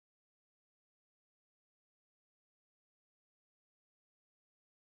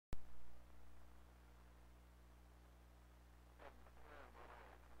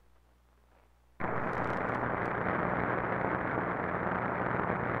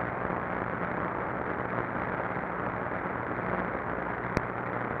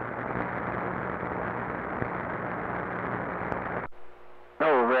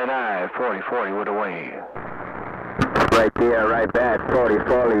40 with a wave. Right there, right back,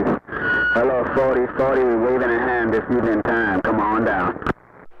 40-40. Hello, 40-40, waving a hand this evening time. Come on down.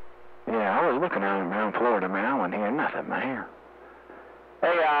 Yeah, I was looking out around Florida, man. I wasn't hearing nothing, man.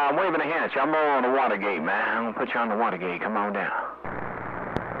 Hey, I'm waving a hand at you. I'm over on the Watergate, man. I'm going to put you on the Watergate. Come on down.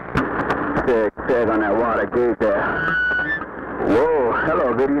 Check on that Watergate there. Whoa,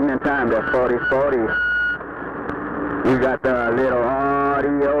 hello, good evening time. That's 40-40. You got the little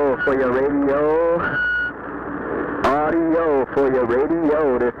audio for your radio. Audio for your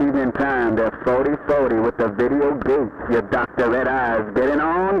radio this evening time. That's 40-40 with the video gate. Your Dr. Redeye is getting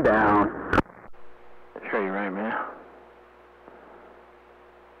on down. Sure, you're right, man.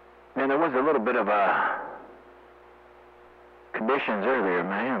 Man, there was a little bit of conditions earlier,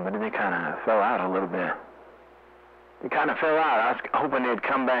 man, but they kind of fell out a little bit. They kind of fell out. I was hoping they'd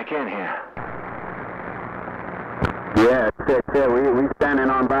come back in here. Yeah, we standing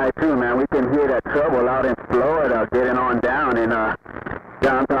on by too, man. We can hear that trouble out in Florida getting on down in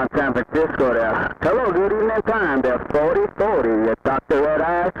downtown San Francisco there. Hello, good evening time. They're 40-40. Your Dr.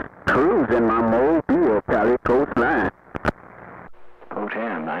 Redeye cruising my Mobile, Cali coastline. Oh,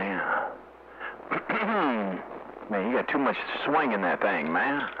 damn, man. Man, you got too much swing in that thing,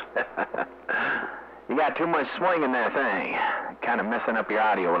 man. You got too much swing in that thing. Kind of messing up your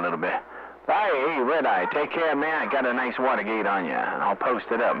audio a little bit. Hey, Redeye, take care, man. I got a nice Watergate on you. I'll post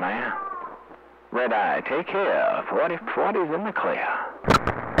it up, man. Redeye, take care. 40-40's in the clear.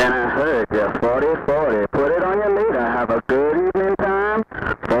 And I heard you, 40-40. Put it on you later. Have a good evening time.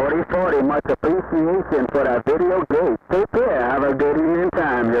 40-40, much appreciation for that video gate. Take care. Have a good evening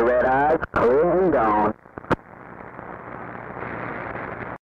time, you